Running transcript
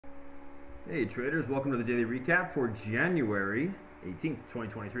Hey traders, welcome to the daily recap for January 18th,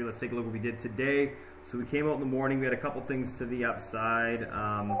 2023. Let's take a look at what we did today. So we came out in the morning, we had a couple things to the upside.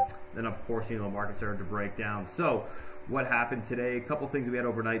 Then of course, the market started to break down. So what happened today? A couple things we had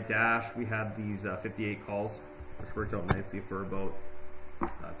overnight. Dash, we had these 58 calls, which worked out nicely for about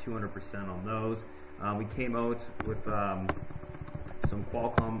 200% on those. We came out with some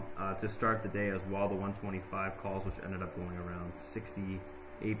Qualcomm to start the day as well, the 125 calls, which ended up going around 68%.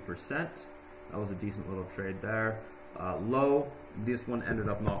 That was a decent little trade there. Low, this one ended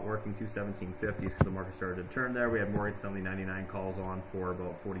up not working, 217.50 because the market started to turn there. We had Morgan Stanley 99 calls on for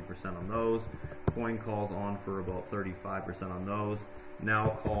about 40% on those. Coin calls on for about 35% on those. Now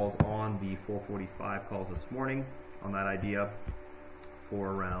calls on the 445 calls this morning on that idea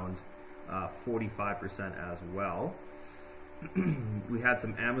for around 45% as well. We had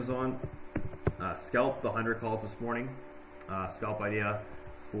some Amazon scalp, the 100 calls this morning. Scalp idea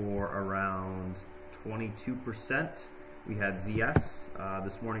for around 22%. We had ZS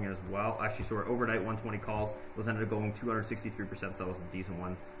this morning as well. Actually, so our overnight 120 calls was ended up going 263%, so that was a decent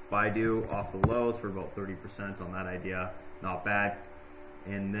one. Baidu off the lows for about 30% on that idea, not bad.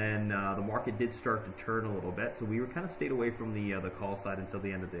 And then the market did start to turn a little bit, so we were kind of stayed away from the call side until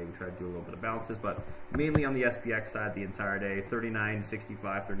the end of the day. We tried to do a little bit of bounces, but mainly on the SPX side the entire day.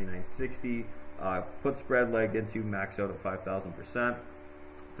 39.65, 39.60. Put spread legged into, max out at 5,000%.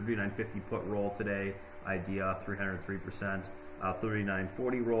 39.50 put roll today, idea 303%.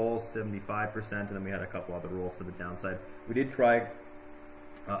 39.40 rolls, 75%, and then we had a couple other rolls to the downside. We did try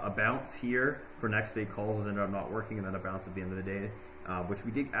a bounce here for next day calls, was ended up not working, and then a bounce at the end of the day, which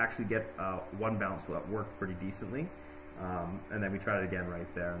we did actually get one bounce that worked pretty decently. And then we tried it again right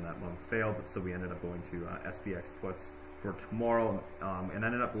there, and that one failed, so we ended up going to SPX puts for tomorrow, and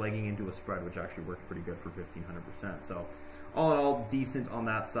ended up legging into a spread, which actually worked pretty good for 1,500%. So all in all, decent on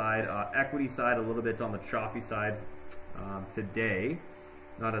that side. Equity side, a little bit on the choppy side today.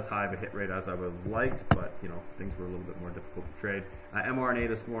 Not as high of a hit rate as I would have liked, but things were a little bit more difficult to trade. mRNA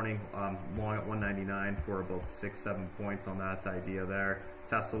this morning, long at 199 for about 6-7 points on that idea there.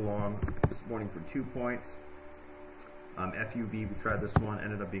 Tesla long this morning for 2 points. FUV, we tried this one,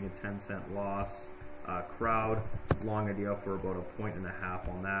 ended up being a 10-cent loss. Crowd long idea for about 1.5 points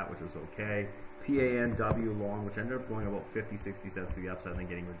on that, which was okay. PANW long, which ended up going about 50-60 cents to the upside and then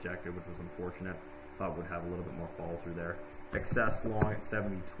getting rejected, which was unfortunate. Thought would have a little bit more follow through there. Excess long at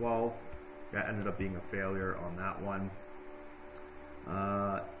 70.12. That ended up being a failure on that one.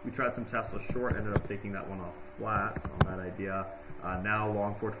 We tried some Tesla short, ended up taking that one off flat on that idea. Now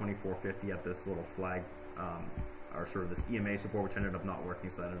long 424.50 at this little flag, or sort of this EMA support, which ended up not working,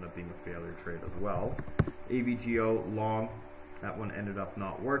 so that ended up being a failure trade as well. AVGO long, that one ended up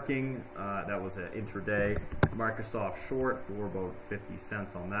not working. That was an intraday. Microsoft short for about 50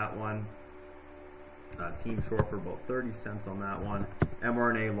 cents on that one. Team short for about 30 cents on that one.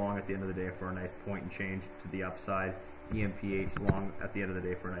 mRNA long at the end of the day for a nice point and change to the upside. EMPH long at the end of the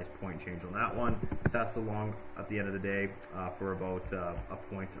day for a nice point change on that one. Tesla long at the end of the day for about a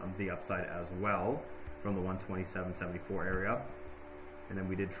point on the upside as well from the 127.74 area. And then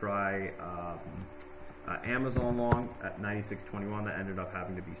we did try Amazon long at 96.21. That ended up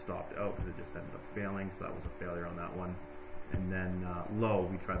having to be stopped out because it just ended up failing, so that was a failure on that one. And then low,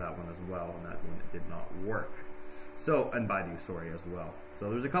 we tried that one as well, and that one it did not work. So, and Baidu, sorry, as well. So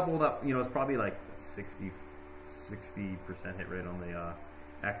there's a couple that, it's probably like 60% hit rate on the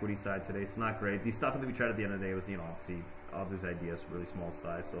equity side today, so not great. The stuff that we tried at the end of the day was, obviously all these ideas really small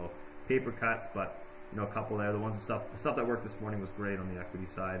size, so paper cuts, but a couple there. The stuff that worked this morning was great on the equity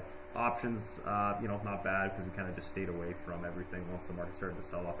side. Options, not bad because we kind of just stayed away from everything once the market started to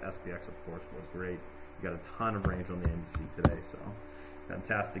sell off. SPX, of course, was great. We got a ton of range on the indices today, so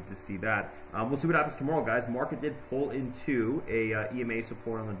fantastic to see that. We'll see what happens tomorrow, guys. Market did pull into a EMA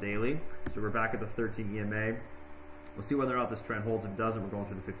support on the daily, so we're back at the 13 EMA. We'll see whether or not this trend holds. If it doesn't, we're going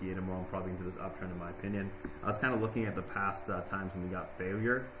through the 58 tomorrow and probably into this uptrend, in my opinion. I was kind of looking at the past times when we got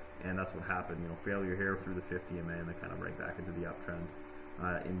failure, and that's what happened. Failure here through the 50 EMA and then kind of right back into the uptrend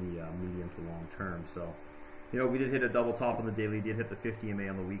in the medium to long term. So, we did hit a double top on the daily, did hit the 50 EMA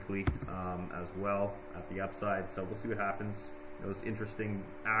on the weekly as well at the upside. So we'll see what happens. It was interesting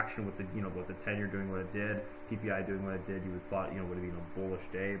action with the, with the 10-year doing what it did, PPI doing what it did. You would have thought, would have been a bullish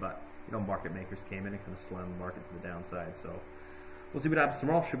day, but market makers came in and kind of slammed the market to the downside. So we'll see what happens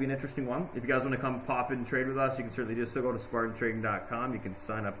tomorrow. Should be an interesting one. If you guys want to come pop in and trade with us, you can certainly just go to SpartanTrading.com. You can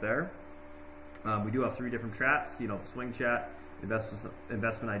sign up there. We do have 3 different chats. The swing chat,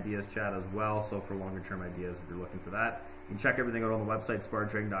 investment ideas chat as well. So for longer term ideas, if you're looking for that, you can check everything out on the website,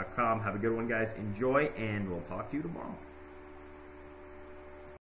 SpartanTrading.com. Have a good one, guys. Enjoy, and we'll talk to you tomorrow.